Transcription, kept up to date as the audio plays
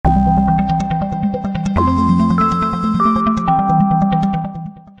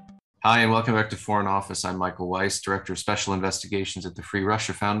Hi, and welcome back to Foreign Office. I'm Michael Weiss, Director of Special Investigations at the Free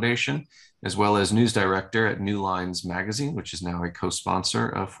Russia Foundation, as well as News Director at New Lines Magazine, which is now a co-sponsor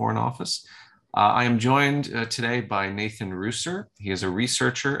of Foreign Office. I am joined today by Nathan Ruser. He is a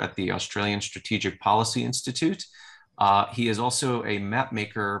researcher at the Australian Strategic Policy Institute. He is also a map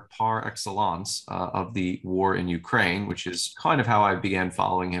maker par excellence of the war in Ukraine, which is kind of how I began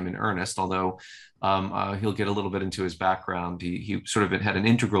following him in earnest, although he'll get a little bit into his background. He sort of had an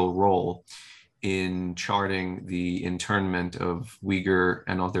integral role in charting the internment of Uyghur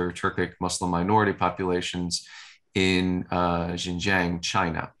and other Turkic Muslim minority populations in Xinjiang,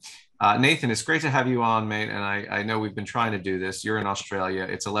 China. Nathan, it's great to have you on, mate. And I know we've been trying to do this. You're in Australia.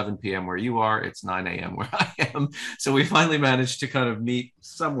 It's 11 p.m. where you are. It's 9 a.m. where I am. So we finally managed to kind of meet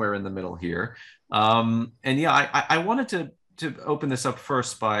somewhere in the middle here. And yeah, I wanted to open this up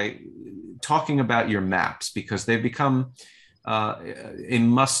first by talking about your maps because they've become a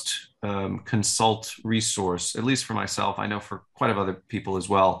must consult resource, at least for myself. I know for quite a other people as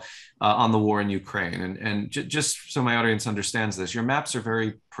well, on the war in Ukraine. And just so my audience understands this, your maps are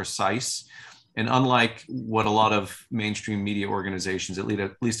very precise. And unlike what a lot of mainstream media organizations, at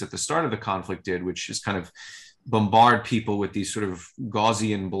least at the start of the conflict, did, which is kind of bombard people with these sort of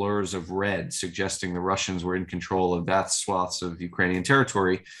Gaussian blurs of red, suggesting the Russians were in control of vast swaths of Ukrainian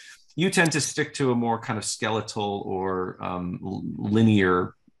territory, you tend to stick to a more kind of skeletal or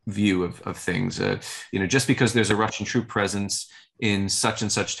linear view of things. Just because there's a Russian troop presence in such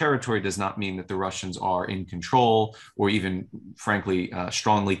and such territory does not mean that the Russians are in control or even, frankly,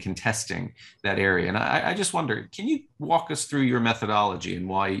 strongly contesting that area. And I just wonder, can you walk us through your methodology and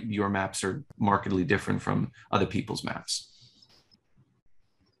why your maps are markedly different from other people's maps?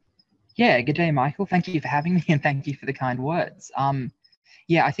 Yeah, good day, Michael. Thank you for having me and thank you for the kind words.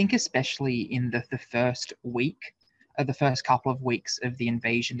 Yeah, I think especially in the first week, the first couple of weeks of the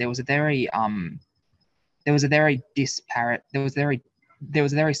invasion, there was a very disparate, there was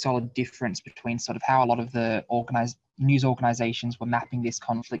a very solid difference between sort of how a lot of the organized news organizations were mapping this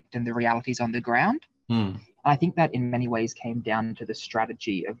conflict and the realities on the ground. Hmm. I think that in many ways came down to the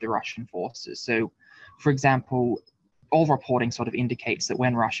strategy of the Russian forces. So, for example, all reporting sort of indicates that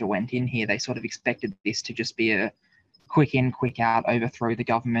when Russia went in here, they sort of expected this to just be a quick in, quick out, overthrow the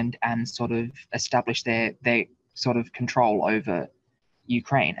government and sort of establish their sort of control over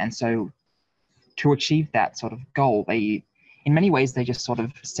Ukraine. And so to achieve that sort of goal, in many ways, they just sort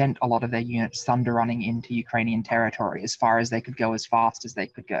of sent a lot of their units thunder running into Ukrainian territory as far as they could go, as fast as they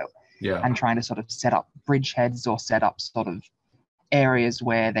could go, Yeah. and trying to sort of set up bridgeheads or set up sort of areas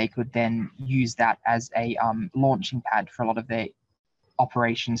where they could then use that as a launching pad for a lot of their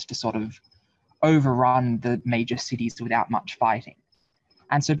operations to sort of overrun the major cities without much fighting.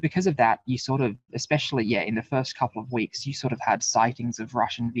 And so because of that, you sort of, especially, in the first couple of weeks, you sort of had sightings of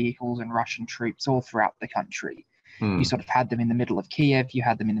Russian vehicles and Russian troops all throughout the country. You sort of had them in the middle of Kiev, you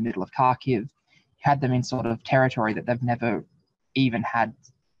had them in the middle of Kharkiv, you had them in sort of territory that they've never even had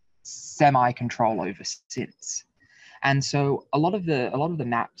semi-control over since. And so a lot of the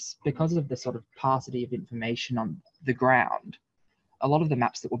maps, because of the sort of paucity of information on the ground, a lot of the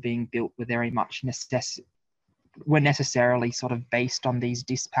maps that were being built were very much necessarily sort of based on these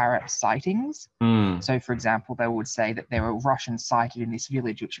disparate sightings. So, for example, they would say that there were Russians sighted in this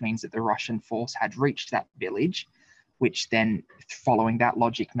village, which means that the Russian force had reached that village, which then, following that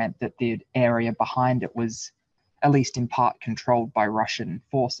logic, meant that the area behind it was at least in part controlled by Russian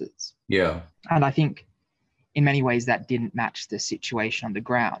forces. Yeah. And I think in many ways that didn't match the situation on the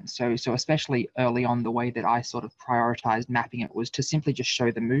ground. So especially early on, the way that I sort of prioritized mapping it was to simply just show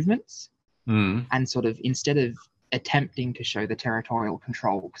the movements and sort of, instead of attempting to show the territorial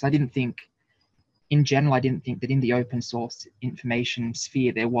control, because I didn't think that in the open source information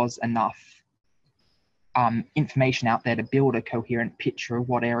sphere there was enough information out there to build a coherent picture of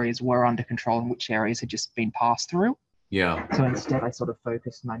what areas were under control and which areas had just been passed through. Yeah. So instead, I sort of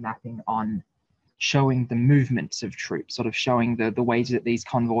focused my mapping on showing the movements of troops, sort of showing the ways that these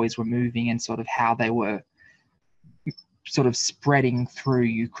convoys were moving and sort of how they were sort of spreading through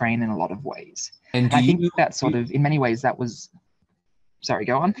Ukraine in a lot of ways. And I think that sort of, in many ways, that was, sorry,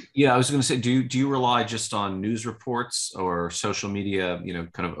 go on. Yeah, I was going to say, do you rely just on news reports or social media,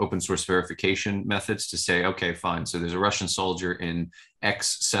 kind of open source verification methods to say, okay, fine, so there's a Russian soldier in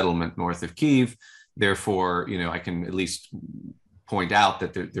X settlement north of Kyiv, therefore, I can at least point out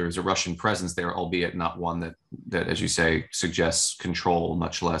that there's a Russian presence there, albeit not one that, as you say, suggests control,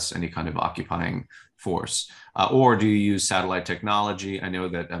 much less any kind of occupying force? Or do you use satellite technology? I know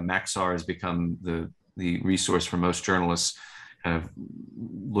that Maxar has become the resource for most journalists kind of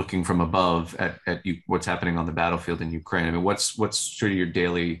looking from above at what's happening on the battlefield in Ukraine. I mean, what's sort of your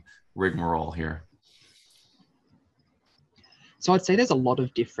daily rigmarole here? So I'd say there's a lot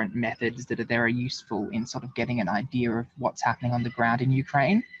of different methods that are very useful in sort of getting an idea of what's happening on the ground in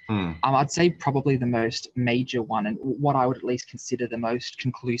Ukraine. I'd say probably the most major one, and what I would at least consider the most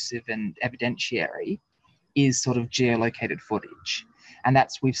conclusive and evidentiary, is sort of geolocated footage. And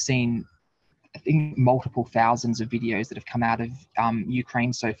we've seen, I think, multiple thousands of videos that have come out of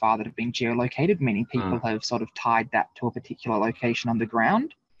Ukraine so far that have been geolocated, meaning people have sort of tied that to a particular location on the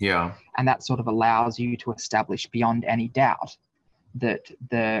ground. Yeah. And that sort of allows you to establish beyond any doubt that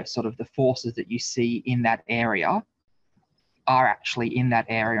the sort of the forces that you see in that area are actually in that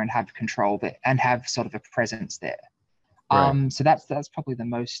area and have control there and have sort of a presence there. Right. So that's probably the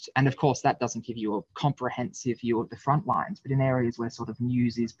most, and of course that doesn't give you a comprehensive view of the front lines, but in areas where sort of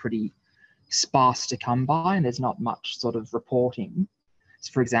news is pretty sparse to come by and there's not much sort of reporting.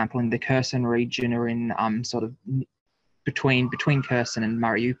 So for example, in the Kherson region or in sort of between Kherson and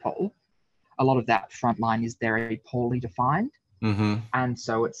Mariupol, a lot of that front line is very poorly defined. And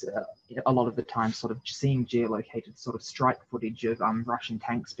so it's a lot of the time sort of seeing geolocated sort of strike footage of Russian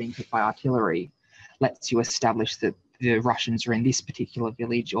tanks being hit by artillery lets you establish that the Russians are in this particular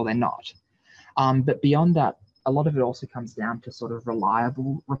village or they're not. But beyond that, a lot of it also comes down to sort of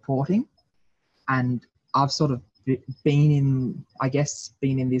reliable reporting. And I've sort of been in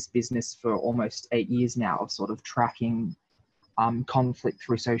this business for almost 8 years now of sort of tracking conflict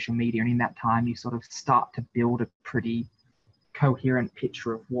through social media. And in that time, you sort of start to build a pretty coherent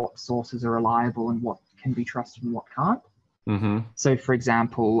picture of what sources are reliable and what can be trusted and what can't. So for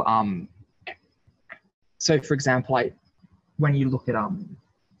example, when you look at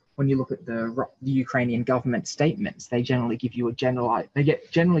the Ukrainian government statements, they generally give you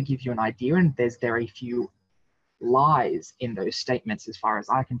generally give you an idea, and there's very few lies in those statements as far as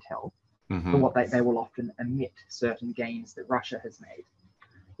I can tell. But what they will often omit certain gains that Russia has made.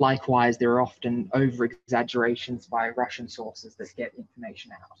 Likewise, there are often over-exaggerations by Russian sources that get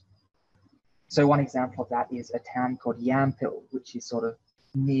information out. So one example of that is a town called Yampil, which is sort of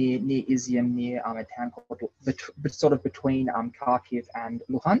near Izium, near a town called, sort of between Kharkiv and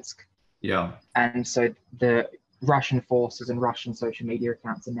Luhansk. Yeah. And so the Russian forces and Russian social media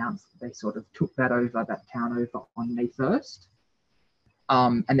accounts announced that they sort of took that town over on May 1st.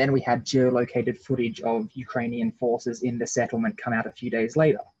 And then we had geolocated footage of Ukrainian forces in the settlement come out a few days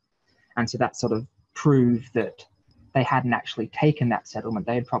later. And so that sort of proved that they hadn't actually taken that settlement.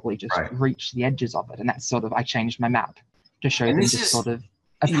 They had probably just reached the edges of it. And that's sort of, I changed my map to show them just sort of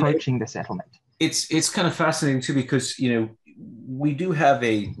approaching the settlement. It's kind of fascinating too, because, we do have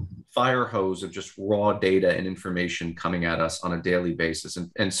a fire hose of just raw data and information coming at us on a daily basis.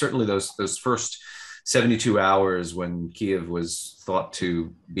 And certainly those first 72 hours when Kiev was thought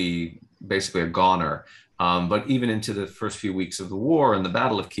to be basically a goner. But even into the first few weeks of the war and the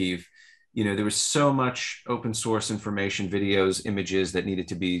Battle of Kiev, there was so much open source information, videos, images that needed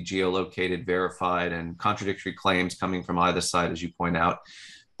to be geolocated, verified, and contradictory claims coming from either side, as you point out.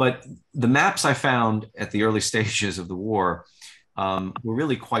 But the maps I found at the early stages of the war were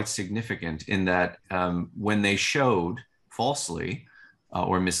really quite significant in that when they showed falsely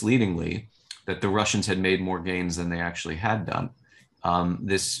or misleadingly that the Russians had made more gains than they actually had done,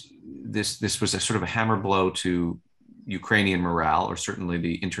 this was a sort of a hammer blow to Ukrainian morale, or certainly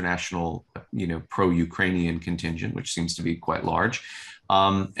the international, pro-Ukrainian contingent, which seems to be quite large,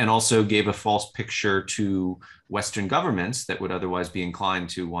 and also gave a false picture to Western governments that would otherwise be inclined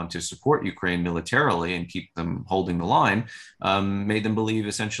to want to support Ukraine militarily and keep them holding the line, made them believe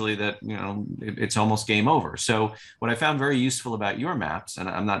essentially that, it's almost game over. So what I found very useful about your maps, and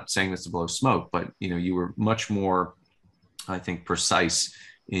I'm not saying this to blow smoke, but, you were much more, I think, precise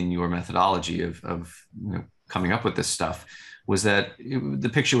in your methodology of coming up with this stuff, was that the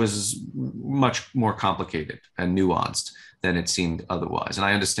picture was much more complicated and nuanced than it seemed otherwise. And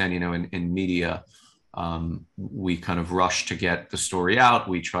I understand, in media, we kind of rush to get the story out.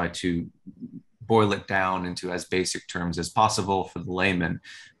 We try to boil it down into as basic terms as possible for the layman,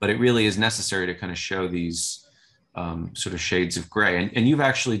 but it really is necessary to kind of show these sort of shades of gray. And you've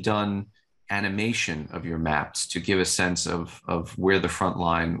actually done animation of your maps to give a sense of where the front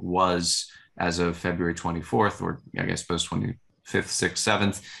line was as of February 24th, or I guess post 25th, 6th,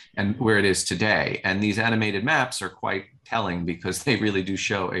 7th, and where it is today. And these animated maps are quite telling because they really do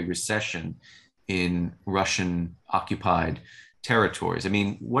show a recession in Russian occupied territories. I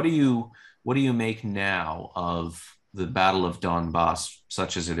mean, what do you make now of the Battle of Donbass,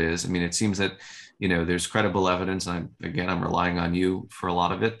 such as it is? I mean, it seems that, there's credible evidence, and I'm relying on you for a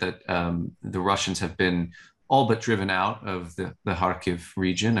lot of it, that the Russians have been all but driven out of the Kharkiv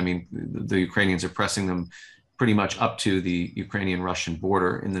region. I mean, the Ukrainians are pressing them pretty much up to the Ukrainian-Russian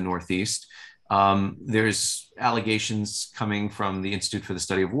border in the northeast. There's allegations coming from the Institute for the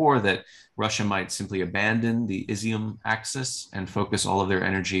Study of War that Russia might simply abandon the Izium axis and focus all of their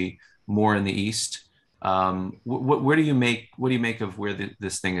energy more in the east. What do you make of where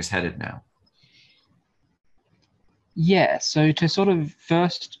this thing is headed now? Yeah, so to sort of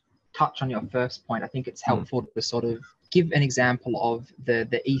first touch on your first point, I think it's helpful to sort of give an example of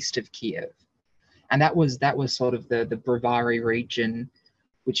the east of Kiev. And that was sort of the Brovary region,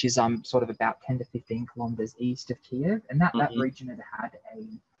 which is sort of about 10 to 15 kilometers east of Kiev. And that region had a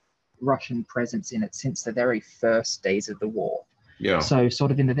Russian presence in it since the very first days of the war. Yeah. So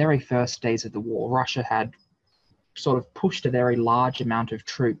sort of in the very first days of the war, Russia had sort of pushed a very large amount of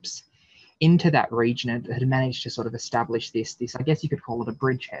troops into that region and had managed to sort of establish this, I guess you could call it a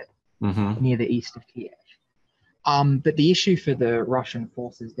bridgehead near the east of Kiev. But the issue for the Russian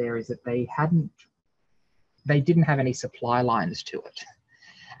forces there is that they didn't have any supply lines to it.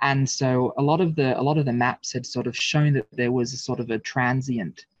 And so a lot of the maps had sort of shown that there was a sort of a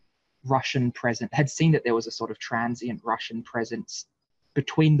transient Russian presence, had seen that there was a sort of transient Russian presence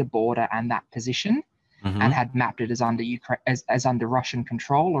between the border and that position, and had mapped it as under Russian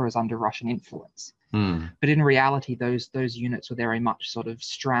control or as under Russian influence. But in reality, those units were very much sort of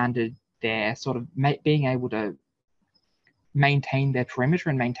stranded there, sort of being able to maintain their perimeter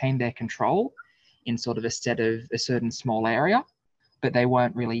and maintain their control in sort of a certain small area, but they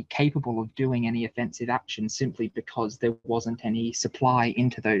weren't really capable of doing any offensive action simply because there wasn't any supply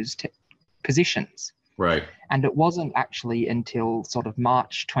into those positions. Right. And it wasn't actually until sort of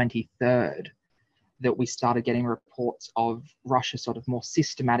March 23rd that we started getting reports of Russia sort of more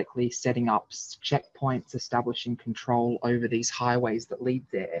systematically setting up checkpoints, establishing control over these highways that lead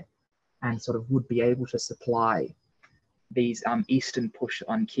there, and sort of would be able to supply these eastern push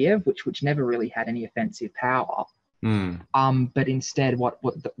on Kiev, which never really had any offensive power. But instead, what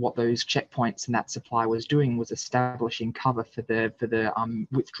those checkpoints and that supply was doing was establishing cover for the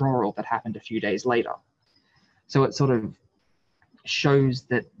withdrawal that happened a few days later. So it sort of shows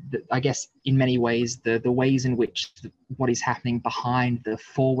that I guess in many ways the ways in which what is happening behind the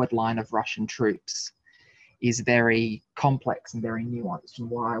forward line of Russian troops is very complex and very nuanced, and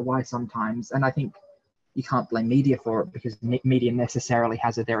why sometimes, and I think you can't blame media for it because media necessarily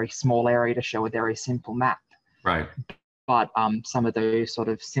has a very small area to show a very simple map. Right. But some of those sort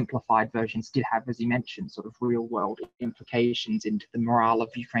of simplified versions did have, as you mentioned, sort of real world implications into the morale of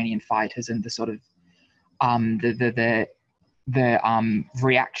Ukrainian fighters and the sort of the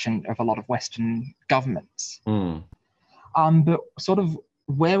reaction of a lot of Western governments. But sort of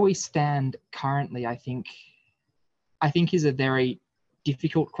where we stand currently, I think is a very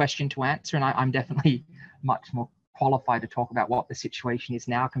difficult question to answer, and I'm definitely much more qualified to talk about what the situation is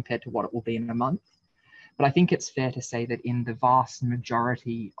now compared to what it will be in a month. But I think it's fair to say that in the vast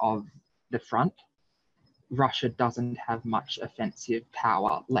majority of the front, Russia doesn't have much offensive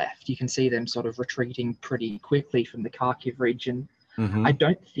power left. You can see them sort of retreating pretty quickly from the Kharkiv region. I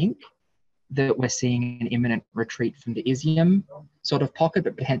don't think that we're seeing an imminent retreat from the Izium sort of pocket,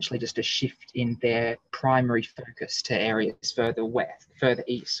 but potentially just a shift in their primary focus to areas further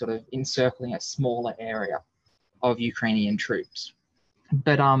east, sort of encircling a smaller area of Ukrainian troops.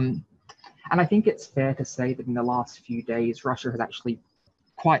 But and I think it's fair to say that in the last few days, Russia has actually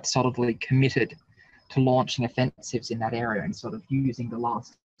quite solidly committed to launching offensives in that area and sort of using the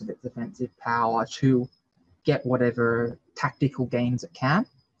last of its offensive power to get whatever tactical gains it can.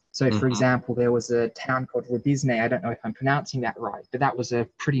 So, for example, there was a town called Rubizne. I don't know if I'm pronouncing that right, but that was a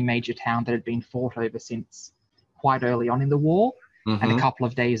pretty major town that had been fought over since quite early on in the war. And a couple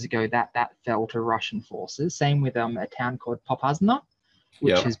of days ago, that fell to Russian forces. Same with a town called Popasna,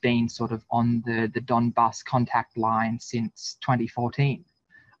 which has been sort of on the Donbas contact line since 2014.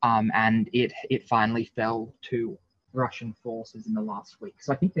 And it finally fell to Russian forces in the last week.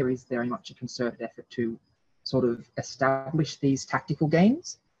 So I think there is very much a concerted effort to sort of establish these tactical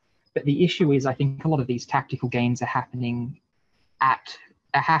gains. But the issue is, I think a lot of these tactical gains are happening at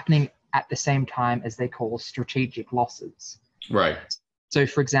the same time as they call strategic losses. Right. So,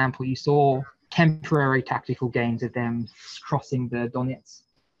 for example, you saw temporary tactical gains of them crossing the Donetsk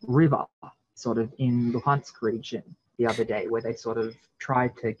River, sort of in Luhansk region the other day, where they sort of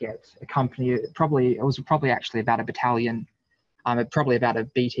tried to get a company, it was probably actually about a battalion, probably about a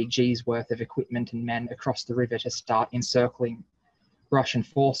BTG's worth of equipment and men across the river to start encircling Russian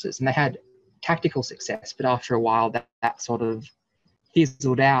forces. And they had tactical success, but after a while that sort of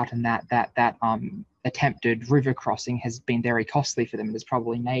fizzled out, and that attempted river crossing has been very costly for them. It has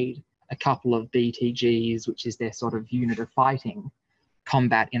probably made a couple of BTGs, which is their sort of unit of fighting,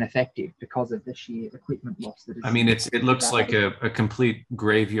 combat ineffective because of the sheer equipment loss that is. I mean, it looks like a complete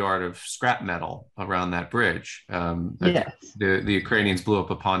graveyard of scrap metal around that bridge. Yes. The Ukrainians blew up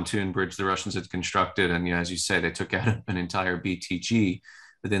a pontoon bridge the Russians had constructed, and as you say, they took out an entire BTG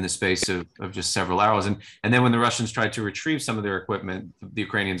within the space of just several hours. And then when the Russians tried to retrieve some of their equipment, the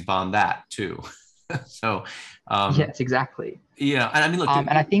Ukrainians bombed that too. So yes, exactly. Yeah, and I mean, look, and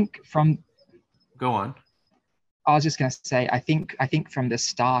I think from go on. I was just going to say, I think from the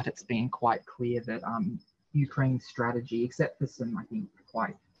start, it's been quite clear that Ukraine's strategy, except for some, I think,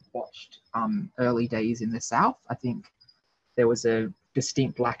 quite botched early days in the south, I think there was a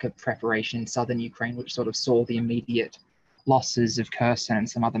distinct lack of preparation in southern Ukraine, which sort of saw the immediate losses of Kherson and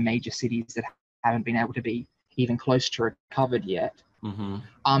some other major cities that haven't been able to be even close to recovered yet.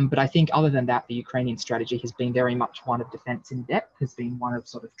 Mm-hmm. But I think other than that, the Ukrainian strategy has been very much one of defense in depth, has been one of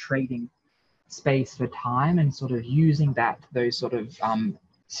sort of trading space for time and sort of using those sort of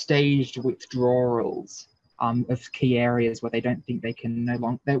staged withdrawals of key areas where they don't think they can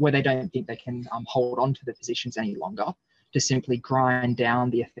hold on to the positions any longer, to simply grind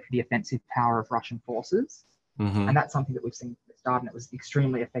down the offensive power of Russian forces. Mm-hmm. And that's something that we've seen at the start, and it was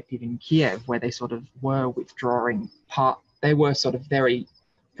extremely effective in Kiev, where they sort of were withdrawing they were sort of very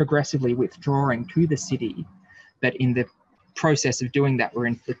progressively withdrawing to the city, but in the process of doing that, were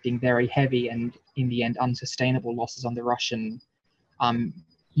inflicting very heavy and in the end unsustainable losses on the Russian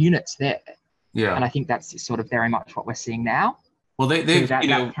units there. Yeah. And I think that's sort of very much what we're seeing now. Well,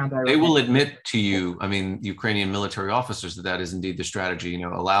 they will admit to you, I mean, Ukrainian military officers, that is indeed the strategy,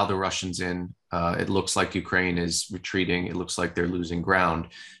 allow the Russians in. It looks like Ukraine is retreating. It looks like they're losing ground.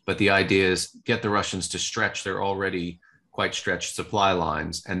 But the idea is get the Russians to stretch their already quite stretched supply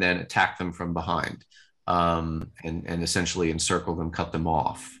lines and then attack them from behind, and essentially encircle them, cut them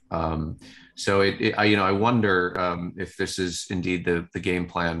off. So I wonder if this is indeed the game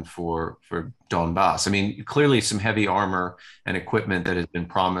plan for Donbass. I mean, clearly some heavy armor and equipment that has been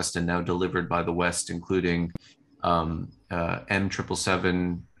promised and now delivered by the West, including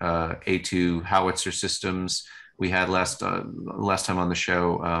M777 A2 howitzer systems. We had last time on the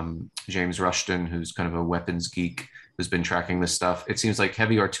show, James Rushton, who's kind of a weapons geek, who's been tracking this stuff. It seems like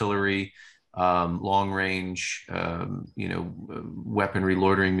heavy artillery, long range, weaponry,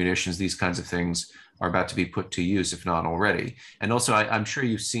 loitering munitions, these kinds of things are about to be put to use, if not already. And also, I'm sure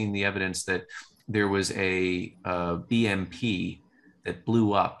you've seen the evidence that there was a BMP that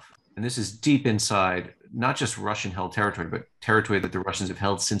blew up, and this is deep inside, not just Russian-held territory, but territory that the Russians have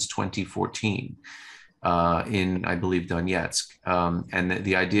held since 2014 in, I believe, Donetsk. And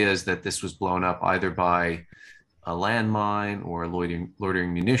the idea is that this was blown up either by a landmine or a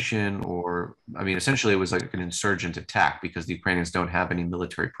loitering munition, or, I mean, essentially it was like an insurgent attack because the Ukrainians don't have any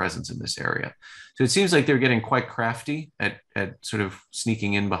military presence in this area. So it seems like they're getting quite crafty at sort of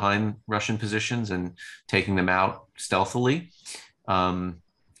sneaking in behind Russian positions and taking them out stealthily.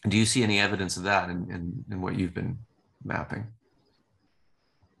 Do you see any evidence of that in what you've been mapping?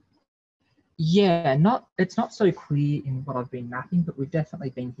 Yeah, it's not so clear in what I've been mapping, but we've definitely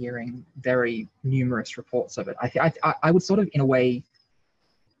been hearing very numerous reports of it. I would sort of, in a way,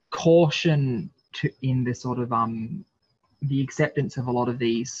 caution in the sort of the acceptance of a lot of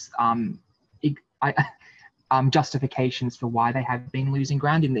these justifications for why they have been losing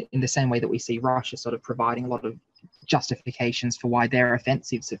ground, in the same way that we see Russia sort of providing a lot of justifications for why their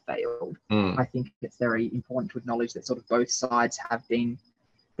offensives have failed. I think it's very important to acknowledge that sort of both sides have been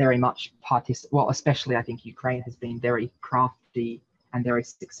very much especially I think Ukraine has been very crafty and very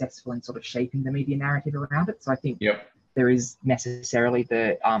successful in sort of shaping the media narrative around it. So I think there is necessarily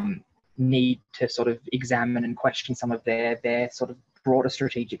the need to sort of examine and question some of their sort of broader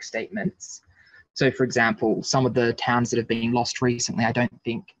strategic statements. So, for example, some of the towns that have been lost recently, I don't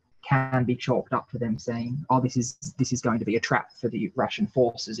think can be chalked up to them saying, "Oh, this is going to be a trap for the Russian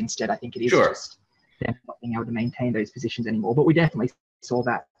forces." Instead, I think it is just them not being able to maintain those positions anymore. But we definitely saw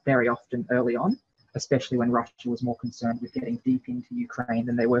that very often early on, especially when Russia was more concerned with getting deep into Ukraine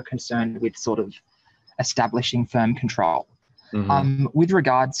than they were concerned with sort of establishing firm control. With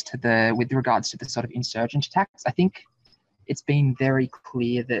regards to the sort of insurgent attacks, I think it's been very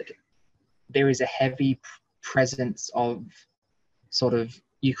clear that there is a heavy presence of sort of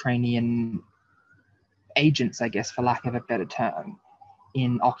Ukrainian agents, I guess, for lack of a better term,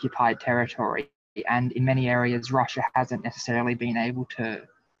 in occupied territory. And in many areas, Russia hasn't necessarily been able to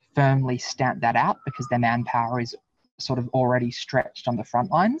firmly stamp that out because their manpower is sort of already stretched on the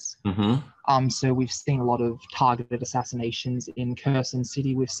front lines. So we've seen a lot of targeted assassinations in Kherson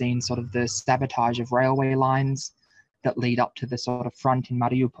City. We've seen sort of the sabotage of railway lines that lead up to the sort of front in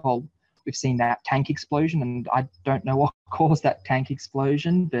Mariupol. we've seen that tank explosion, and I don't know what caused that tank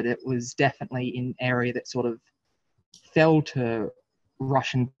explosion, but it was definitely in an area that sort of fell to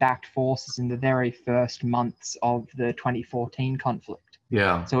Russian-backed forces in the very first months of the 2014 conflict.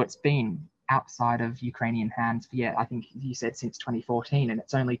 Yeah. So it's been outside of Ukrainian hands for, I think you said since 2014, and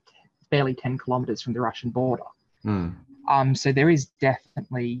it's only barely 10 kilometers from the Russian border. So there is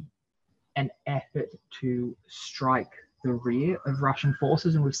definitely an effort to strike the rear of Russian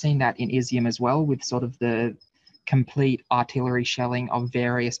forces, and we've seen that in Izium as well, with sort of the complete artillery shelling of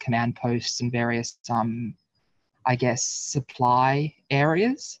various command posts and various I guess, supply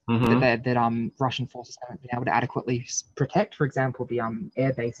areas that Russian forces haven't been able to adequately protect. For example, the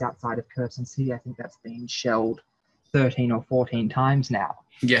air base outside of Kherson City, I think that's been shelled 13 or 14 times now.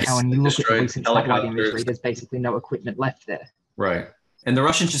 Yes. And when you look at the recent satellite imagery, there's basically no equipment left there. Right. And the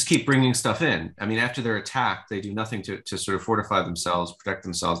Russians just keep bringing stuff in. I mean, after they're attacked, they do nothing to sort of fortify themselves, protect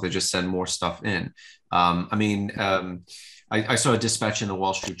themselves. They just send more stuff in. I saw a dispatch in the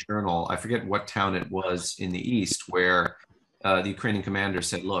Wall Street Journal. I forget what town it was in the East, where the Ukrainian commander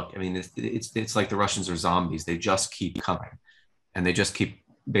said, look, I mean, it's like the Russians are zombies. They just keep coming, and they just keep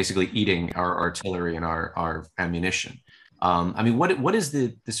basically eating our artillery and our ammunition. I mean, what is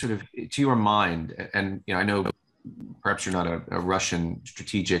the sort of, to your mind, and I know perhaps you're not a Russian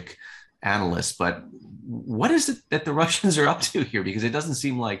strategic analyst, but what is it that the Russians are up to here? Because it doesn't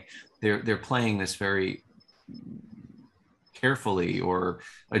seem like they're playing this very carefully or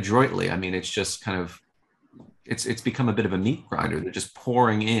adroitly. I mean, it's just kind of, it's become a bit of a meat grinder. They're just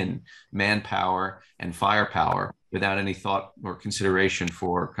pouring in manpower and firepower without any thought or consideration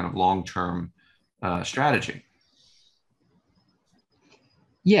for kind of long-term strategy.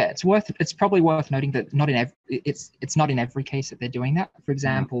 Yeah, it's probably worth noting that it's not in every case that they're doing that. For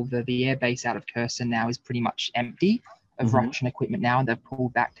example, the air base out of Kherson now is pretty much empty of Russian equipment now, and they've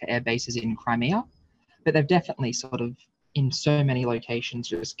pulled back to air bases in Crimea. But they've definitely sort of, in so many locations,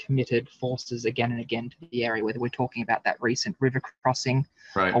 just committed forces again and again to the area, whether we're talking about that recent river crossing,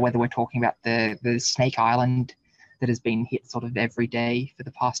 right, or whether we're talking about the Snake Island that has been hit sort of every day for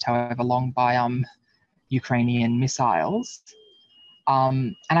the past however long by Ukrainian missiles.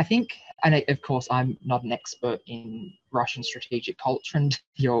 And I think, and of course, I'm not an expert in Russian strategic culture, and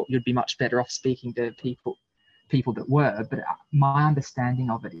you'd be much better off speaking to people that were, but my understanding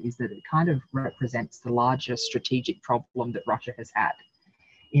of it is that it kind of represents the larger strategic problem that Russia has had,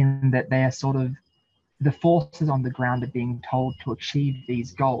 in that they are sort of, the forces on the ground are being told to achieve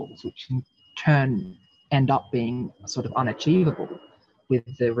these goals, which in turn end up being sort of unachievable with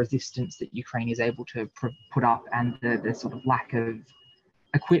the resistance that Ukraine is able to put up, and the sort of lack of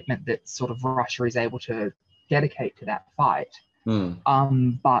equipment that sort of Russia is able to dedicate to that fight.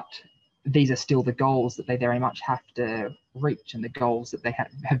 But these are still the goals that they very much have to reach, and the goals that they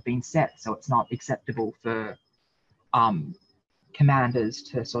have been set. So it's not acceptable for commanders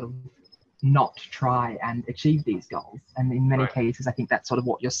to sort of not try and achieve these goals. And in many cases, I think that's sort of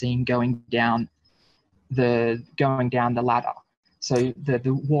what you're seeing going down the ladder. So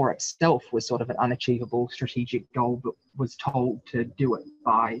the war itself was sort of an unachievable strategic goal, but was told to do it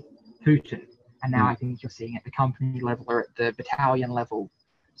by Putin. And now I think you're seeing at the company level or at the battalion level,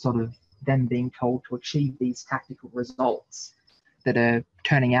 sort of them being told to achieve these tactical results that are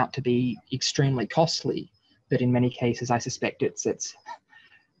turning out to be extremely costly. But in many cases, I suspect it's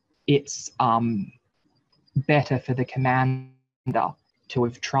better for the commander to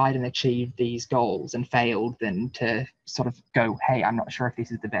have tried and achieved these goals and failed than to sort of go, hey, I'm not sure if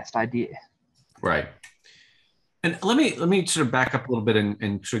this is the best idea. Right. And let me sort of back up a little bit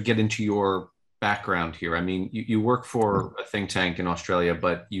and sort of get into your background here. I mean, you work for a think tank in Australia,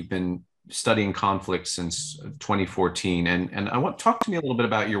 but you've been studying conflict since 2014. And I want to talk to me a little bit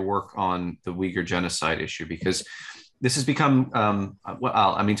about your work on the Uyghur genocide issue, because this has become,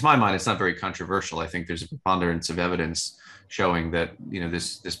 I mean, to my mind, it's not very controversial. I think there's a preponderance of evidence showing that,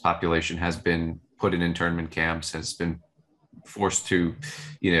 this population has been put in internment camps, has been forced to,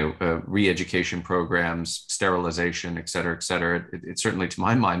 re-education programs, sterilization, et cetera, et cetera. It certainly, to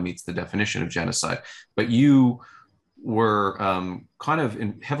my mind, meets the definition of genocide. But you were kind of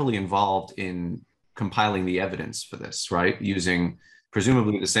heavily involved in compiling the evidence for this, right? Using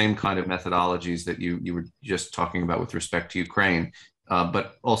presumably the same kind of methodologies that you were just talking about with respect to Ukraine,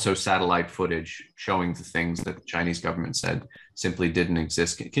 but also satellite footage showing the things that the Chinese government said simply didn't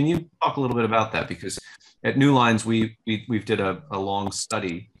exist. Can you talk a little bit about that? Because at New Lines, we've did a long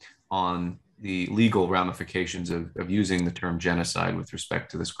study on the legal ramifications of using the term genocide with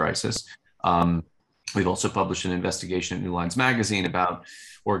respect to this crisis. We've also published an investigation at New Lines Magazine about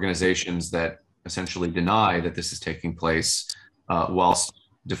organizations that essentially deny that this is taking place, whilst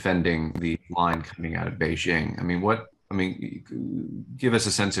defending the line coming out of Beijing. I mean, give us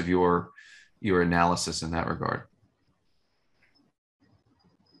a sense of your analysis in that regard.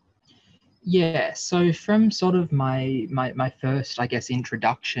 Yeah, so from sort of my first, I guess,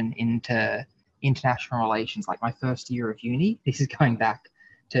 introduction into international relations, like my first year of uni, this is going back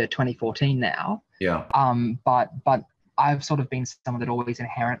to 2014 now. Yeah. But I've sort of been someone that always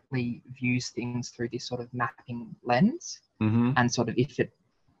inherently views things through this sort of mapping lens. Mm-hmm. And sort of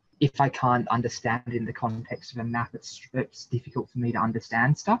if I can't understand it in the context of a map, it's difficult for me to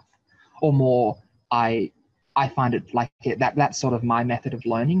understand stuff. Or more, I find it like that's sort of my method of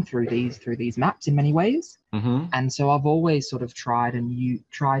learning through these maps in many ways. Mm-hmm. And so I've always sort of tried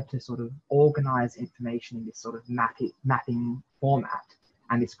to sort of organize information in this sort of mapping format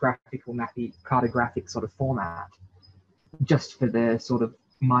and this graphical cartographic sort of format, just for the sort of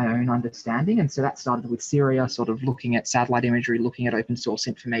my own understanding. And so that started with Syria, sort of looking at satellite imagery, looking at open source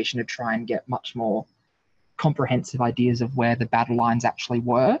information to try and get much more comprehensive ideas of where the battle lines actually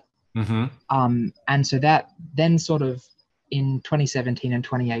were. Mm-hmm. And so that then sort of in 2017 and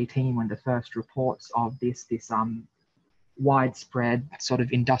 2018, when the first reports of this widespread sort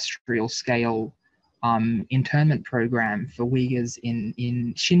of industrial scale internment program for Uyghurs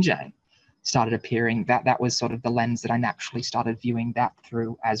in Xinjiang started appearing, that was sort of the lens that I naturally started viewing that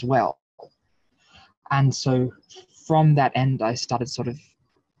through as well. And so from that end, I started sort of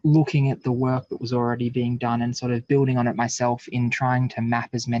looking at the work that was already being done and sort of building on it myself in trying to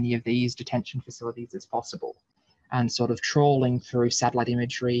map as many of these detention facilities as possible, and sort of trawling through satellite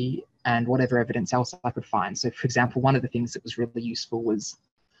imagery and whatever evidence else I could find. So for example, one of the things that was really useful was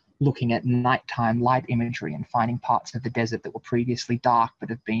looking at nighttime light imagery and finding parts of the desert that were previously dark but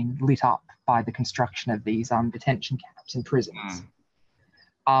have been lit up by the construction of these detention camps and prisons.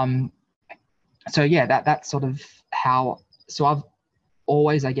 So yeah, that's sort of how, so I've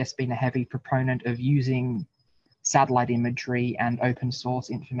always, I guess, been a heavy proponent of using satellite imagery and open source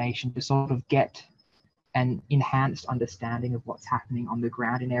information to sort of get an enhanced understanding of what's happening on the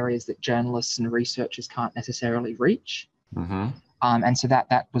ground in areas that journalists and researchers can't necessarily reach. Mm-hmm. And so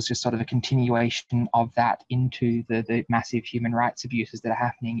that was just sort of a continuation of that into the massive human rights abuses that are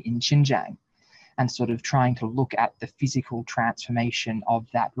happening in Xinjiang, and sort of trying to look at the physical transformation of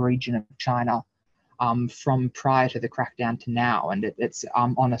that region of China from prior to the crackdown to now. And it's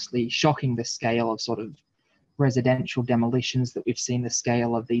honestly shocking, the scale of sort of residential demolitions that we've seen, the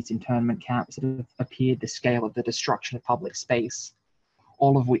scale of these internment camps that have appeared, the scale of the destruction of public space,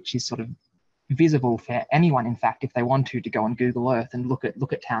 all of which is sort of visible for anyone, in fact, if they want to go on Google Earth and look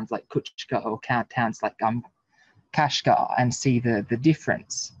at towns like Kuchka or towns like Kashgar and see the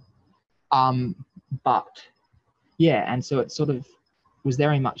difference. But yeah, and so it sort of was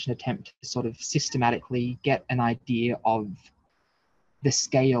very much an attempt to sort of systematically get an idea of the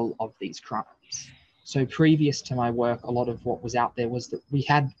scale of these crimes. So previous to my work, a lot of what was out there was that we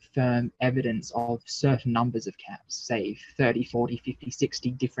had firm evidence of certain numbers of camps, say 30, 40, 50,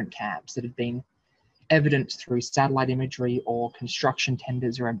 60 different camps that had been evidenced through satellite imagery or construction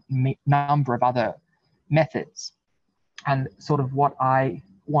tenders or a number of other methods. And sort of what I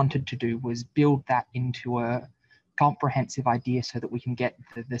wanted to do was build that into a comprehensive idea so that we can get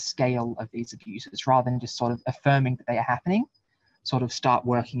the scale of these abuses, rather than just sort of affirming that they are happening, sort of start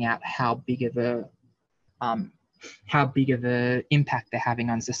working out how big of a impact they're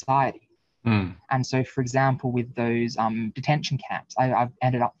having on society. And so, for example, with those detention camps, I've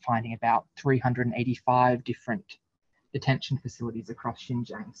ended up finding about 385 different detention facilities across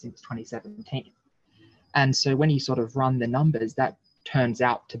Xinjiang since 2017. And so when you sort of run the numbers, that turns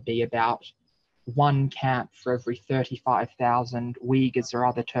out to be about one camp for every 35,000 Uyghurs or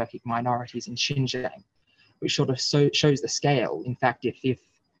other Turkic minorities in Xinjiang, which sort of shows the scale. In fact, if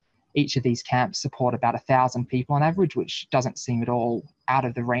each of these camps support about 1,000 people on average, which doesn't seem at all out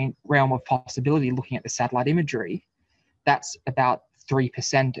of the realm of possibility looking at the satellite imagery, that's about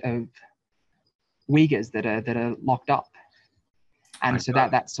 3% of Uyghurs that are locked up. And so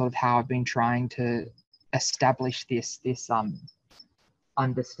that's sort of how I've been trying to establish this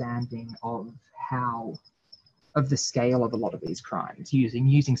understanding of the scale of a lot of these crimes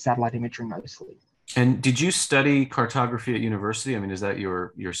using satellite imagery mostly. And did you study cartography at university? I mean, is that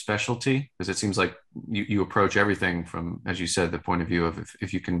your specialty? Because it seems like you approach everything from, as you said, the point of view of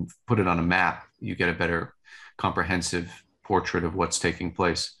if you can put it on a map, you get a better comprehensive portrait of what's taking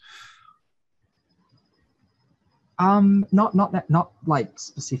place. Not like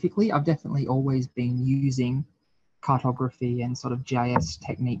specifically. I've definitely always been using cartography and sort of GIS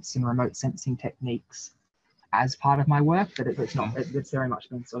techniques and remote sensing techniques as part of my work, but it's very much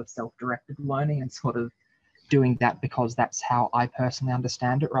been sort of self-directed learning and sort of doing that because that's how I personally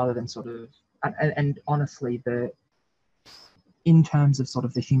understand it, rather than sort of, and honestly, in terms of sort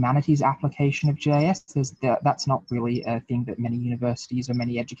of the humanities application of GIS, that's not really a thing that many universities or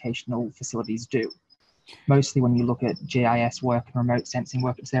many educational facilities do. Mostly when you look at GIS work and remote sensing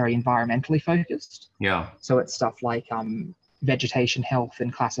work, it's very environmentally focused. Yeah. So it's stuff like vegetation health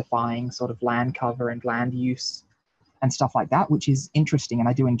and classifying sort of land cover and land use and stuff like that, which is interesting, and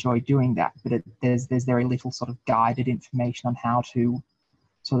I do enjoy doing that. But there's very little sort of guided information on how to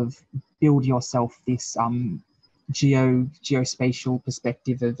sort of build yourself this geospatial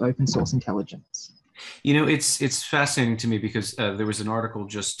perspective of open source intelligence. You know, it's fascinating to me because there was an article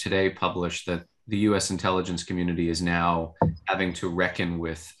just today published that the U.S. intelligence community is now having to reckon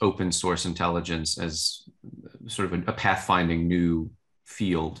with open source intelligence as sort of a pathfinding new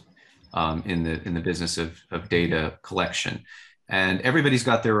field in the business of data collection. And everybody's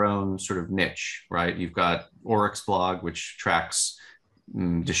got their own sort of niche, right? You've got Oryx blog, which tracks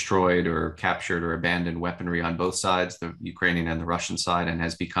destroyed or captured or abandoned weaponry on both sides, the Ukrainian and the Russian side, and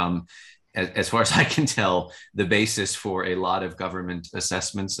has become, as far as I can tell, the basis for a lot of government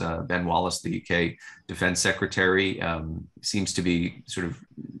assessments. Ben Wallace, the UK Defense Secretary, seems to be sort of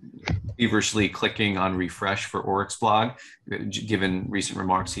feverishly clicking on refresh for Oryx blog, given recent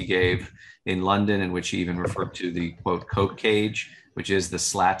remarks he gave in London, in which he even referred to the, quote, coat cage, which is the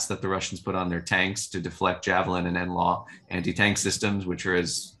slats that the Russians put on their tanks to deflect Javelin and NLAW anti-tank systems, which are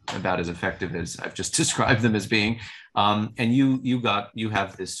about as effective as I've just described them as being. And you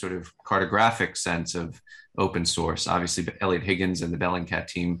have this sort of cartographic sense of open source. Obviously, Elliot Higgins and the Bellingcat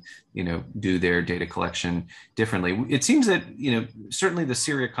team, do their data collection differently. It seems that, certainly the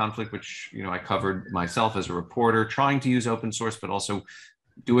Syria conflict, which, I covered myself as a reporter, trying to use open source, but also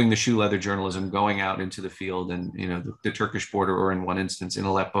doing the shoe leather journalism, going out into the field and, the Turkish border, or in one instance in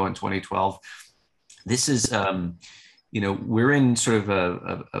Aleppo in 2012. This is, we're in sort of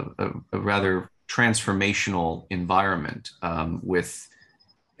a rather transformational environment with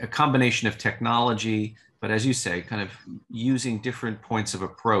a combination of technology, but as you say, kind of using different points of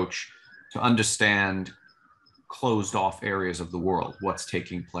approach to understand closed off areas of the world, what's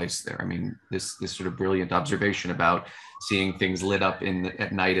taking place there. I mean, this sort of brilliant observation about seeing things lit up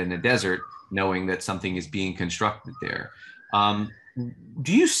at night in the desert, knowing that something is being constructed there.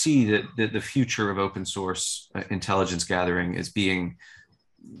 Do you see that the future of open source intelligence gathering as being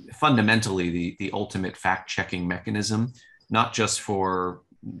fundamentally the ultimate fact-checking mechanism, not just for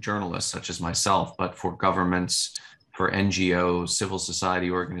journalists such as myself, but for governments, for NGOs, civil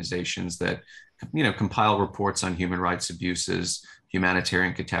society organizations that compile reports on human rights abuses,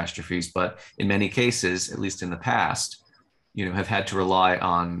 humanitarian catastrophes, but in many cases, at least in the past, have had to rely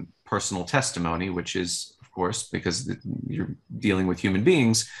on personal testimony, which is, of course, because you're dealing with human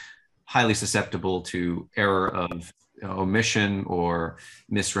beings, highly susceptible to error of omission or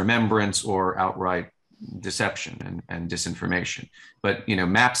misremembrance or outright deception and disinformation. But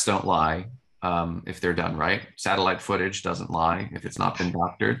maps don't lie if they're done right. Satellite footage doesn't lie if it's not been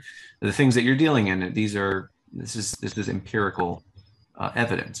doctored. The things that you're dealing in, this is empirical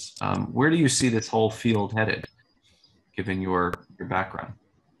evidence. Where do you see this whole field headed, given your background?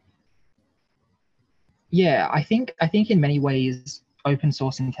 Yeah, I think in many ways, open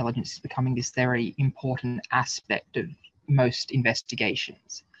source intelligence is becoming this very important aspect of most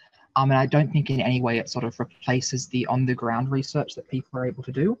investigations. And I don't think in any way it sort of replaces the on-the-ground research that people are able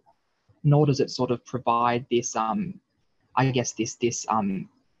to do, nor does it sort of provide this, this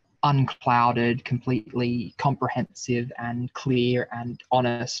unclouded, completely comprehensive and clear and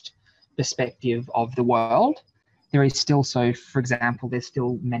honest perspective of the world. There is still, for example, there's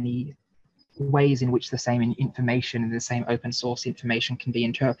still many ways in which the same information and the same open source information can be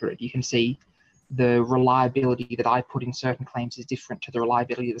interpreted. You can see the reliability that I put in certain claims is different to the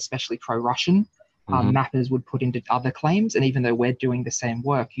reliability that especially pro-Russian mappers would put into other claims. And even though we're doing the same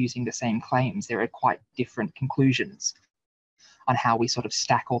work using the same claims, there are quite different conclusions on how we sort of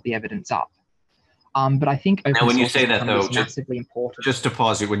stack all the evidence up. But I think open when you source say that, though, is massively important. Just to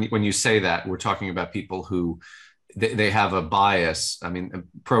pause you, when you say that, we're talking about people who they have a bias. I mean,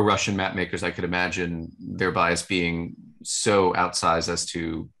 pro-Russian map makers, I could imagine their bias being so outsized as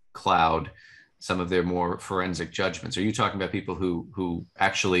to cloud some of their more forensic judgments. Are you talking about people who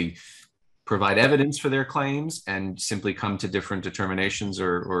actually provide evidence for their claims and simply come to different determinations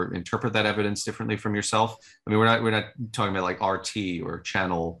or interpret that evidence differently from yourself? I mean, we're not talking about like RT or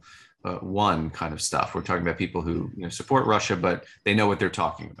Channel One kind of stuff. We're talking about people who support Russia, but they know what they're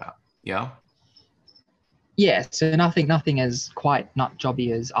talking about. Yeah. Yeah, so nothing as quite nut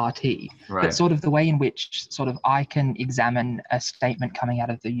jobby as RT, but Right. sort of the way in which sort of I can examine a statement coming out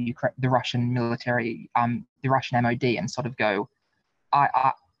of the Russian military, the Russian MOD, and sort of go,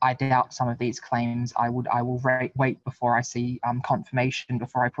 I doubt some of these claims. I will wait before I see confirmation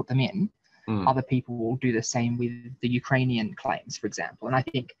before I put them in. Mm. Other people will do the same with the Ukrainian claims, for example. And I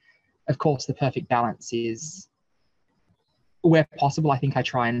think, of course, the perfect balance is, where possible, I think I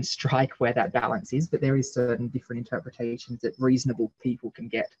try and strike where that balance is, but there is certain different interpretations that reasonable people can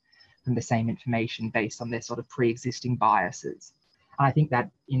get from the same information based on their sort of pre-existing biases. And I think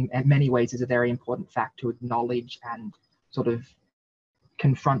that in many ways is a very important fact to acknowledge and sort of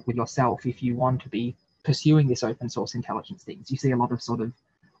confront with yourself if you want to be pursuing this open source intelligence things. You see a lot of sort of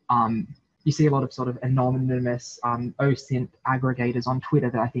anonymous OSINT aggregators on Twitter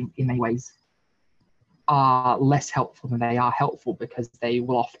that I think in many ways are less helpful than they are helpful, because they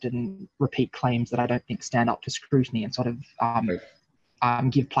will often repeat claims that I don't think stand up to scrutiny and sort of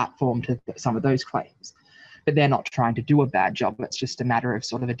give platform to some of those claims. But they're not trying to do a bad job. It's just a matter of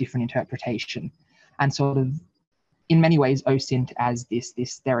sort of a different interpretation. And sort of, in many ways, OSINT as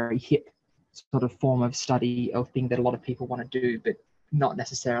this very hip sort of form of study or thing that a lot of people want to do, but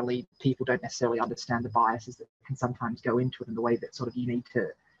people don't necessarily understand the biases that can sometimes go into it, in the way that sort of you need to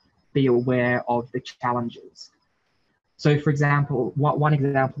be aware of the challenges. So, for example, one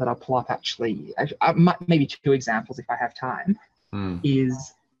example that I'll pull up, actually maybe two examples if I have time,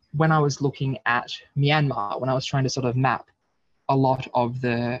 is when I was looking at Myanmar, when I was trying to sort of map a lot of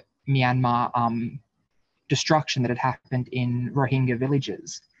the Myanmar destruction that had happened in Rohingya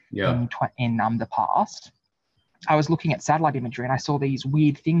villages in the past. I was looking at satellite imagery and I saw these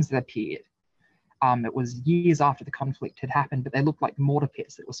weird things that appeared. It was years after the conflict had happened, but they looked like mortar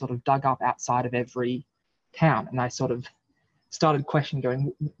pits that were sort of dug up outside of every town. And I sort of started questioning,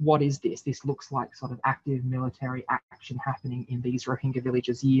 going, what is this? This looks like sort of active military action happening in these Rohingya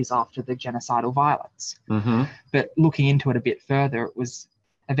villages years after the genocidal violence. Mm-hmm. But looking into it a bit further, it was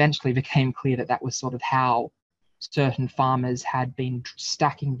eventually became clear that that was sort of how certain farmers had been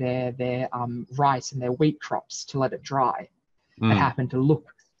stacking their rice and their wheat crops to let it dry. It happened to look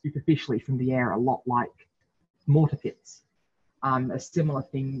superficially from the air a lot like mortar pits. A similar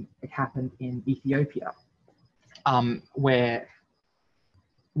thing happened in Ethiopia, where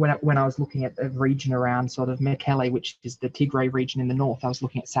when I was looking at the region around sort of Mekelle, which is the Tigray region in the north, I was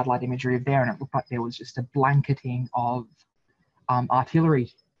looking at satellite imagery of there, and it looked like there was just a blanketing of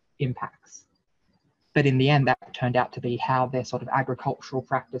artillery impacts. But in the end, that turned out to be how their sort of agricultural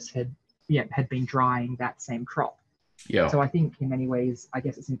practice had been drying that same crop. Yeah. So I think in many ways, I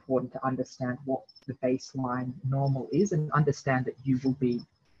guess it's important to understand what the baseline normal is, and understand that you will be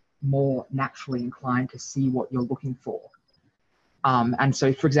more naturally inclined to see what you're looking for. And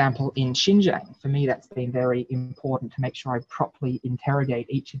so, for example, in Xinjiang, for me, that's been very important to make sure I properly interrogate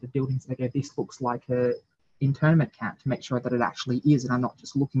each of the buildings that I go, this looks like a internment camp, to make sure that it actually is, and I'm not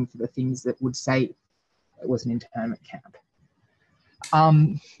just looking for the things that would say it was an internment camp.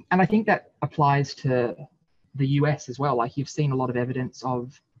 And I think that applies to the US as well. Like, you've seen a lot of evidence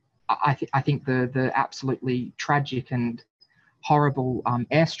of, I think the absolutely tragic and horrible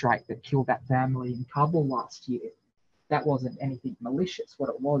airstrike that killed that family in Kabul last year. That wasn't anything malicious. What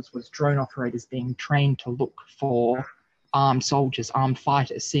it was drone operators being trained to look for armed soldiers, armed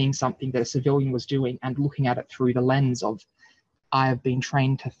fighters, seeing something that a civilian was doing and looking at it through the lens of, I have been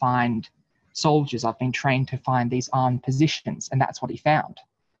trained to find soldiers, I've been trained to find these armed positions, and that's what he found.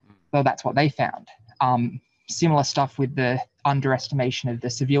 Well, that's what they found. Similar stuff with the underestimation of the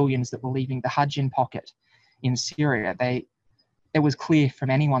civilians that were leaving the Hajin pocket in Syria. It was clear from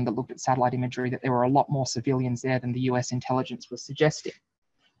anyone that looked at satellite imagery that there were a lot more civilians there than the US intelligence was suggesting.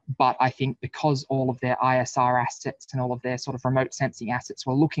 But I think because all of their ISR assets and all of their sort of remote sensing assets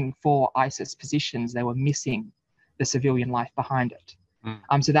were looking for ISIS positions, they were missing the civilian life behind it.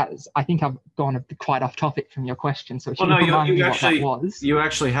 So that is, I think I've gone quite off topic from your question. So you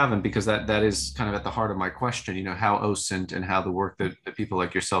actually haven't, because that is kind of at the heart of my question. You know, how OSINT and how the work that people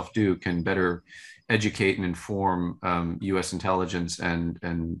like yourself do can better educate and inform U.S. intelligence and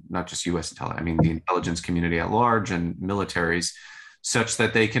not just U.S. intelligence. I mean, the intelligence community at large and militaries, such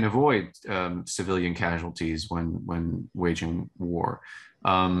that they can avoid civilian casualties when waging war.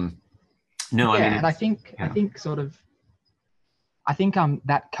 And I think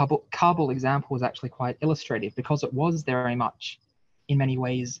that Kabul example was actually quite illustrative, because it was very much, in many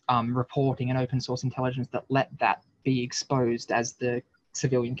ways, reporting and open source intelligence that let that be exposed as the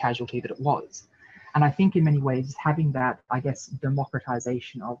civilian casualty that it was. And I think in many ways, having that, I guess,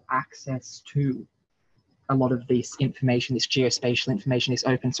 democratization of access to a lot of this information, this geospatial information, this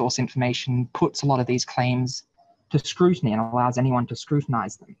open source information, puts a lot of these claims to scrutiny and allows anyone to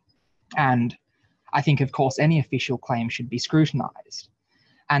scrutinize them. And I think, of course, any official claim should be scrutinized.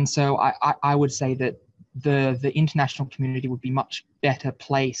 And so I would say that the international community would be much better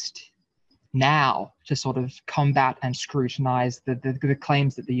placed now to sort of combat and scrutinize the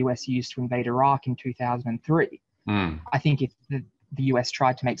claims that the US used to invade Iraq in 2003. I think if the US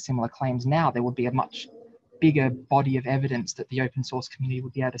tried to make similar claims now, there would be a much bigger body of evidence that the open source community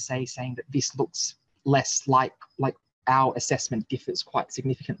would be able to saying that this looks less like our assessment differs quite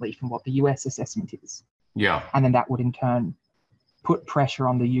significantly from what the US assessment is. Yeah. And then that would in turn put pressure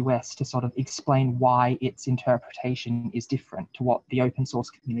on the US to sort of explain why its interpretation is different to what the open source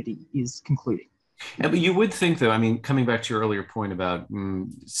community is concluding. Yeah, but you would think, though, I mean, coming back to your earlier point about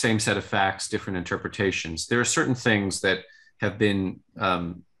same set of facts, different interpretations, there are certain things that have been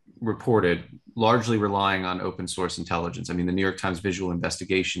reported largely relying on open source intelligence. I mean, the New York Times Visual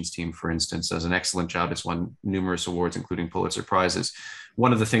Investigations team, for instance, does an excellent job. It's won numerous awards, including Pulitzer Prizes.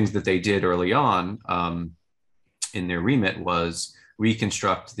 One of the things that they did early on in their remit was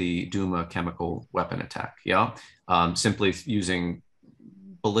reconstruct the Duma chemical weapon attack. Yeah, simply using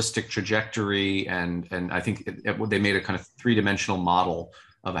ballistic trajectory and I think they made a kind of three-dimensional model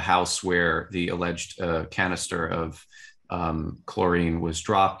of a house where the alleged canister of chlorine was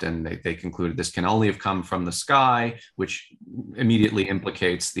dropped, and they concluded this can only have come from the sky, which immediately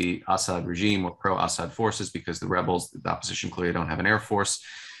implicates the Assad regime or pro-Assad forces, because the rebels, the opposition, clearly don't have an air force.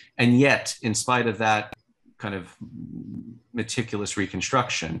 And yet, in spite of that kind of meticulous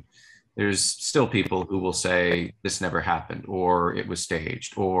reconstruction, there's still people who will say this never happened, or it was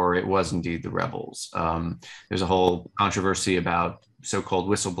staged, or it was indeed the rebels. There's a whole controversy about so-called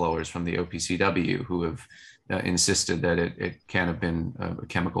whistleblowers from the OPCW who have insisted that it can't have been a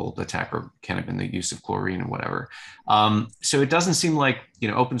chemical attack, or can't have been the use of chlorine or whatever. So it doesn't seem like,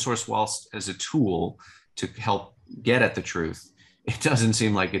 open source, whilst as a tool to help get at the truth, it doesn't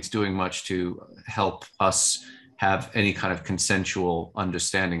seem like it's doing much to help us have any kind of consensual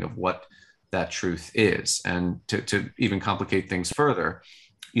understanding of what that truth is. And to even complicate things further,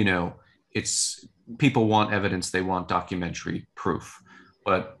 it's people want evidence, they want documentary proof.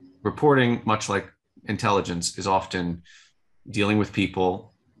 But reporting, much like intelligence, is often dealing with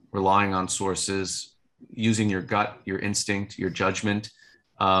people, relying on sources, using your gut, your instinct, your judgment.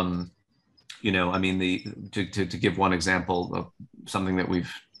 To give one example of something that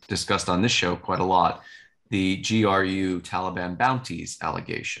we've discussed on this show quite a lot, the GRU Taliban bounties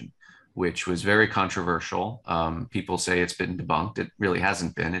allegation, which was very controversial. People say it's been debunked. It really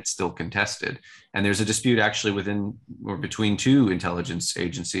hasn't been. It's still contested. And there's a dispute actually within or between two intelligence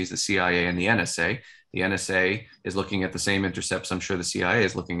agencies, the CIA and the NSA. The NSA is looking at the same intercepts I'm sure the CIA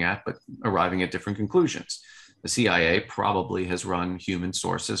is looking at, but arriving at different conclusions. The CIA probably has run human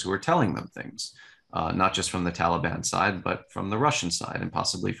sources who are telling them things, not just from the Taliban side, but from the Russian side and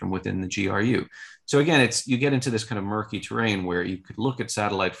possibly from within the GRU. So again, you get into this kind of murky terrain where you could look at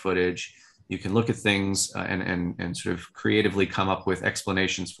satellite footage, you can look at things and sort of creatively come up with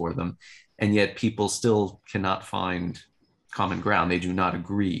explanations for them, and yet people still cannot find common ground. They do not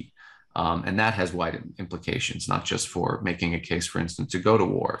agree. And that has wide implications, not just for making a case, for instance, to go to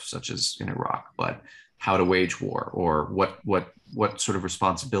war, such as in Iraq, but how to wage war, or what sort of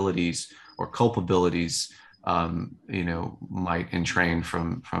responsibilities or culpabilities might entrain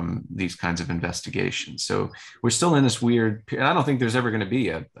from these kinds of investigations. So we're still in this weird. I don't think there's ever going to be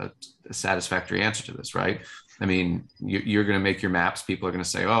a satisfactory answer to this, right? I mean, you're going to make your maps. People are going to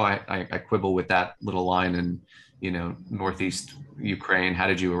say, "Oh, I quibble with that little line in northeast Ukraine. How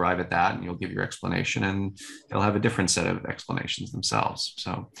did you arrive at that?" And you'll give your explanation, and they'll have a different set of explanations themselves.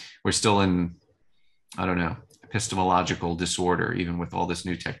 So we're still in, I don't know, epistemological disorder, even with all this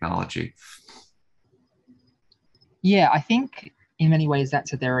new technology. Yeah, I think in many ways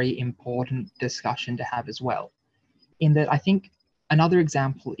that's a very important discussion to have as well. In that, I think another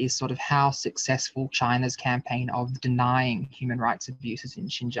example is sort of how successful China's campaign of denying human rights abuses in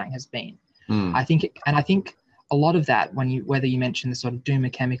Xinjiang has been. I think a lot of that, whether you mention the sort of Duma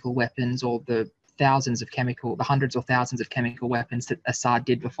chemical weapons or the hundreds or thousands of chemical weapons that Assad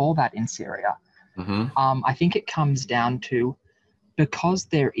did before that in Syria, I think it comes down to, because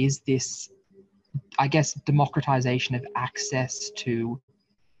there is this, I guess, democratization of access to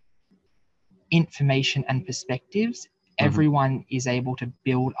information and perspectives, everyone is able to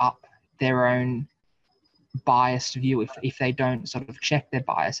build up their own biased view if they don't sort of check their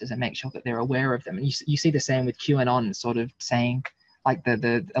biases and make sure that they're aware of them. And you see the same with QAnon, sort of saying, like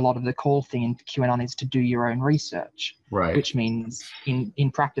the a lot of the call thing in QAnon is to do your own research, Right. which means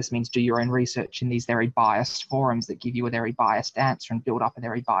in practice means do your own research in these very biased forums that give you a very biased answer and build up a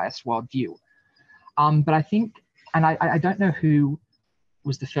very biased worldview. But I think, and I don't know who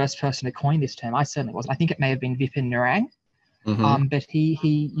was the first person to coin this term. I certainly wasn't. I think it may have been Vipin Narang. But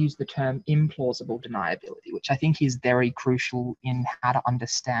he used the term implausible deniability, which I think is very crucial in how to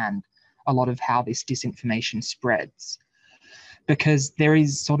understand a lot of how this disinformation spreads. Because there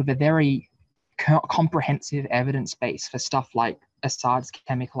is sort of a very comprehensive evidence base for stuff like Assad's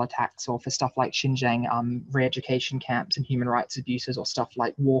chemical attacks, or for stuff like Xinjiang re-education camps and human rights abuses, or stuff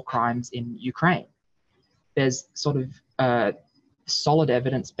like war crimes in Ukraine. There's sort of a solid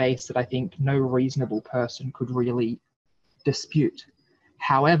evidence base that I think no reasonable person could really dispute.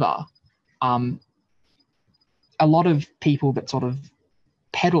 However, a lot of people that sort of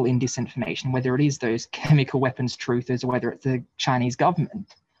peddle in disinformation, whether it is those chemical weapons truthers or whether it's the Chinese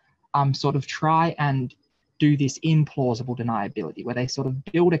government, sort of try and do this implausible deniability, where they sort of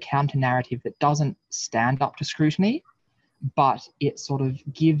build a counter narrative that doesn't stand up to scrutiny, but it sort of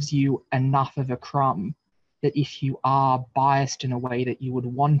gives you enough of a crumb that if you are biased in a way that you would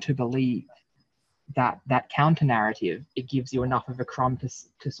want to believe that counter narrative, it gives you enough of a crumb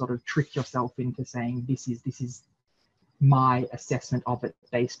to sort of trick yourself into saying this is my assessment of it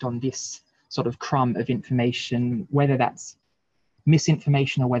based on this sort of crumb of information, whether that's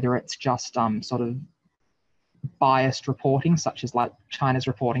misinformation or whether it's just sort of biased reporting, such as like China's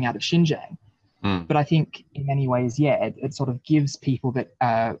reporting out of Xinjiang. But I think in many ways, yeah, it sort of gives people that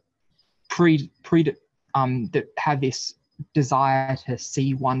that have this desire to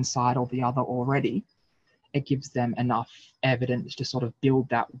see one side or the other already, it gives them enough evidence to sort of build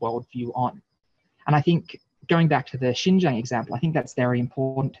that worldview on. And I think going back to the Xinjiang example, I think that's very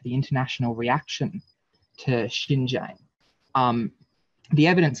important to the international reaction to Xinjiang. The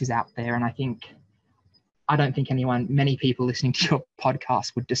evidence is out there, and I don't think many people listening to your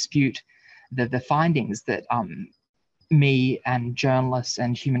podcast would dispute the findings that me and journalists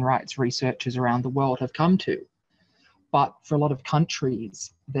and human rights researchers around the world have come to. But for a lot of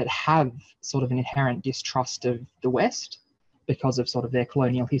countries that have sort of an inherent distrust of the West because of sort of their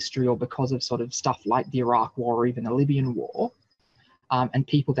colonial history, or because of sort of stuff like the Iraq War or even the Libyan War, and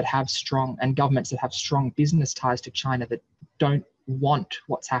people that have strong, and governments that have strong business ties to China that don't want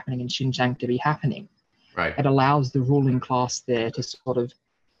what's happening in Xinjiang to be happening, right, it allows the ruling class there to sort of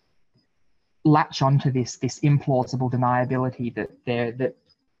latch onto this implausible deniability that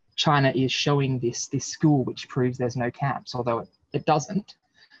China is showing this school which proves there's no camps, although it doesn't,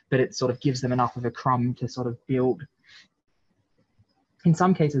 but it sort of gives them enough of a crumb to sort of build, in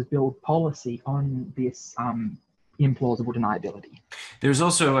some cases, build policy on this implausible deniability. There's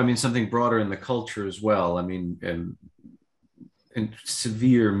also, I mean, something broader in the culture as well. I mean, and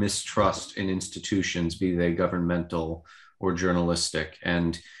severe mistrust in institutions, be they governmental or journalistic,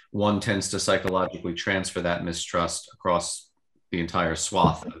 and one tends to psychologically transfer that mistrust across the entire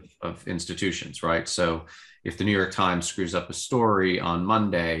swath of institutions, right? So if the New York Times screws up a story on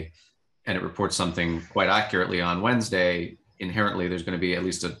Monday and it reports something quite accurately on Wednesday, inherently there's going to be at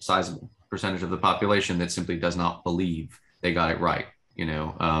least a sizable percentage of the population that simply does not believe they got it right. You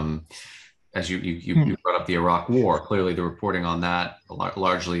know, as you brought up the Iraq War, clearly the reporting on that,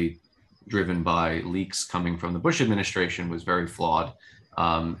 largely driven by leaks coming from the Bush administration, was very flawed.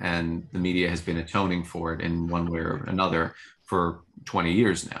 And the media has been atoning for it in one way or another for 20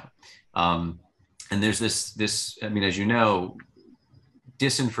 years now. And there's this, I mean, as you know,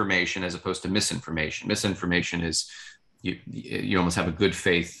 disinformation as opposed to misinformation. Misinformation is you almost have a good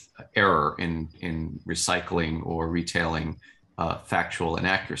faith error in recycling or retailing factual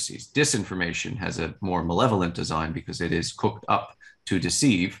inaccuracies. Disinformation has a more malevolent design because it is cooked up to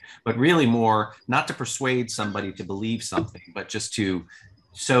deceive, but really more not to persuade somebody to believe something, but just to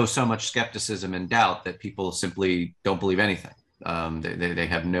sow so much skepticism and doubt that people simply don't believe anything. They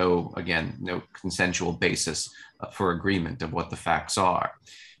have no consensual basis for agreement of what the facts are.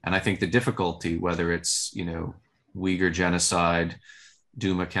 And I think the difficulty, whether it's, Uyghur genocide,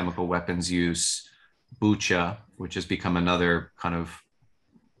 Duma chemical weapons use, Bucha, which has become another kind of,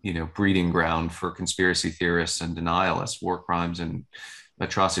 breeding ground for conspiracy theorists and denialists, war crimes and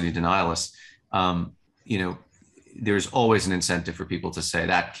atrocity denialists, there's always an incentive for people to say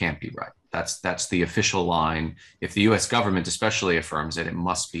that can't be right. That's the official line. If the U.S. government especially affirms it, it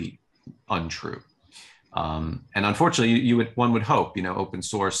must be untrue. And unfortunately, one would hope, open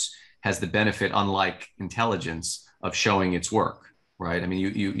source has the benefit, unlike intelligence, of showing its work, right? I mean,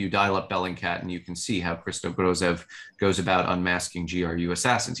 you dial up Bellingcat and you can see how Christo Grozev goes about unmasking GRU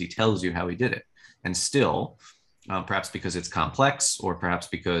assassins. He tells you how he did it. And still, perhaps because it's complex, or perhaps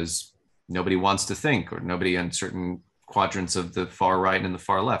because nobody wants to think, or nobody in certain quadrants of the far right and the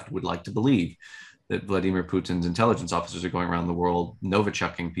far left would like to believe that Vladimir Putin's intelligence officers are going around the world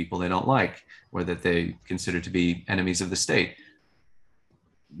Novichoking people they don't like, or that they consider to be enemies of the state.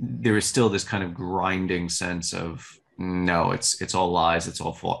 There is still this kind of grinding sense of, no, it's all lies, it's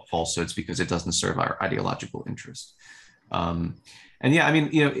all falsehoods, because it doesn't serve our ideological interest. And yeah, I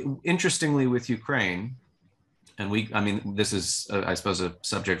mean, interestingly with Ukraine, and this is, I suppose, a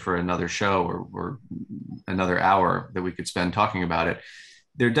subject for another show or another hour that we could spend talking about it.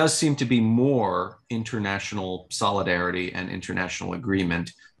 There does seem to be more international solidarity and international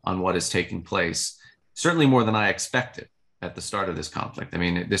agreement on what is taking place, certainly more than I expected at the start of this conflict. I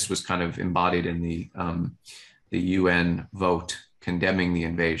mean, this was kind of embodied in the UN vote condemning the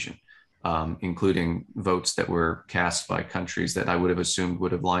invasion, including votes that were cast by countries that I would have assumed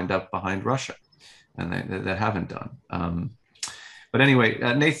would have lined up behind Russia, and that haven't done. But anyway,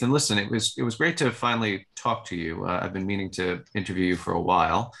 Nathan, listen, it was great to finally talk to you. I've been meaning to interview you for a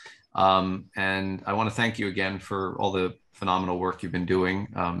while. And I want to thank you again for all the phenomenal work you've been doing,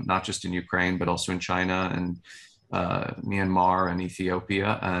 not just in Ukraine, but also in China and Myanmar and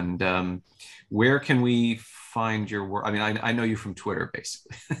Ethiopia. And where can we find your work? I mean, I know you from Twitter,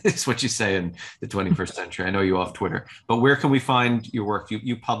 basically. It's what you say in the 21st century. I know you off Twitter. But where can we find your work?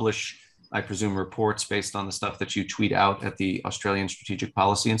 You publish, I presume, reports based on the stuff that you tweet out at the Australian Strategic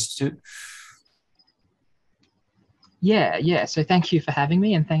Policy Institute? Yeah. So thank you for having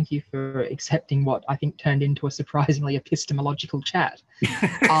me, and thank you for accepting what I think turned into a surprisingly epistemological chat.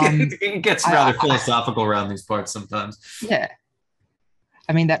 It gets rather philosophical around these parts sometimes. Yeah.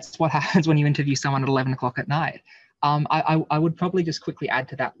 I mean, that's what happens when you interview someone at 11 o'clock at night. I would probably just quickly add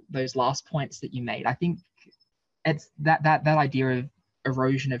to those last points that you made. I think it's that idea of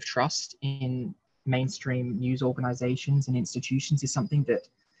erosion of trust in mainstream news organizations and institutions is something that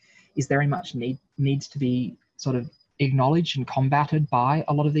is very much needs to be sort of acknowledged and combated by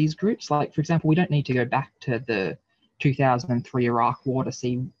a lot of these groups. Like, for example, we don't need to go back to the 2003 Iraq War to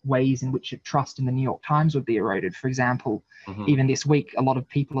see ways in which trust in the New York Times would be eroded. For example, even this week, a lot of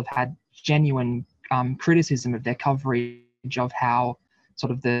people have had genuine criticism of their coverage of how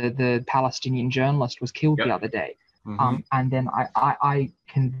sort of the Palestinian journalist was killed the other day. And then I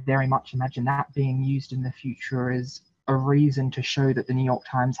can very much imagine that being used in the future as a reason to show that the New York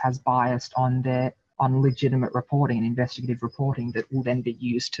Times has biased on legitimate reporting and investigative reporting that will then be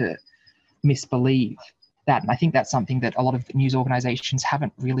used to misbelieve that. And I think that's something that a lot of news organizations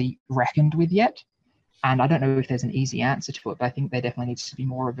haven't really reckoned with yet. And I don't know if there's an easy answer to it, but I think there definitely needs to be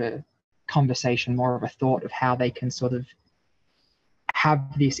more of a conversation, more of a thought of how they can sort of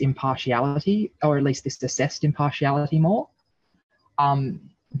have this impartiality, or at least this assessed impartiality more.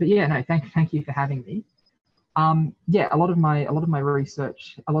 But yeah, no, thank you for having me. A lot of my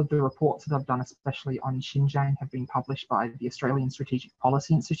research, a lot of the reports that I've done, especially on Xinjiang, have been published by the Australian Strategic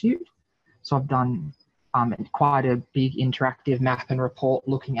Policy Institute. So I've done quite a big interactive map and report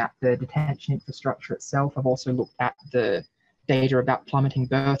looking at the detention infrastructure itself. I've also looked at the data about plummeting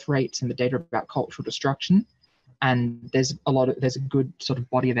birth rates and the data about cultural destruction. And there's a good sort of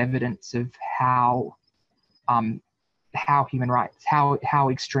body of evidence of how human rights, how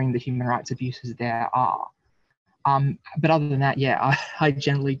extreme the human rights abuses there are. But other than that, I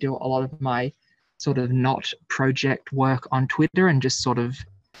generally do a lot of my sort of not project work on Twitter and just sort of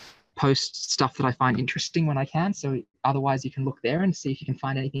post stuff that I find interesting when I can. So otherwise you can look there and see if you can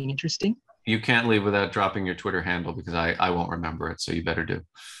find anything interesting. You can't leave without dropping your Twitter handle, because I won't remember it, so you better do.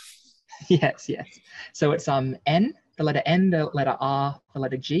 Yes. So it's N, the letter N, the letter R, the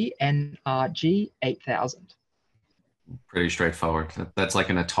letter G, NRG 8000. Pretty straightforward. That's like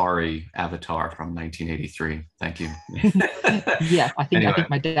an Atari avatar from 1983. Thank you. Yeah, I think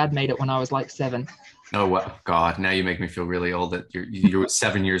my dad made it when I was like 7. Oh, well, God, now you make me feel really old that you're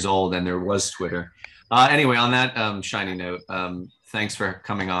 7 years old and there was Twitter. Anyway, on that shiny note, thanks for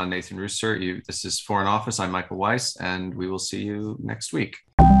coming on, Nathan Rooster. This is Foreign Office. I'm Michael Weiss, and we will see you next week.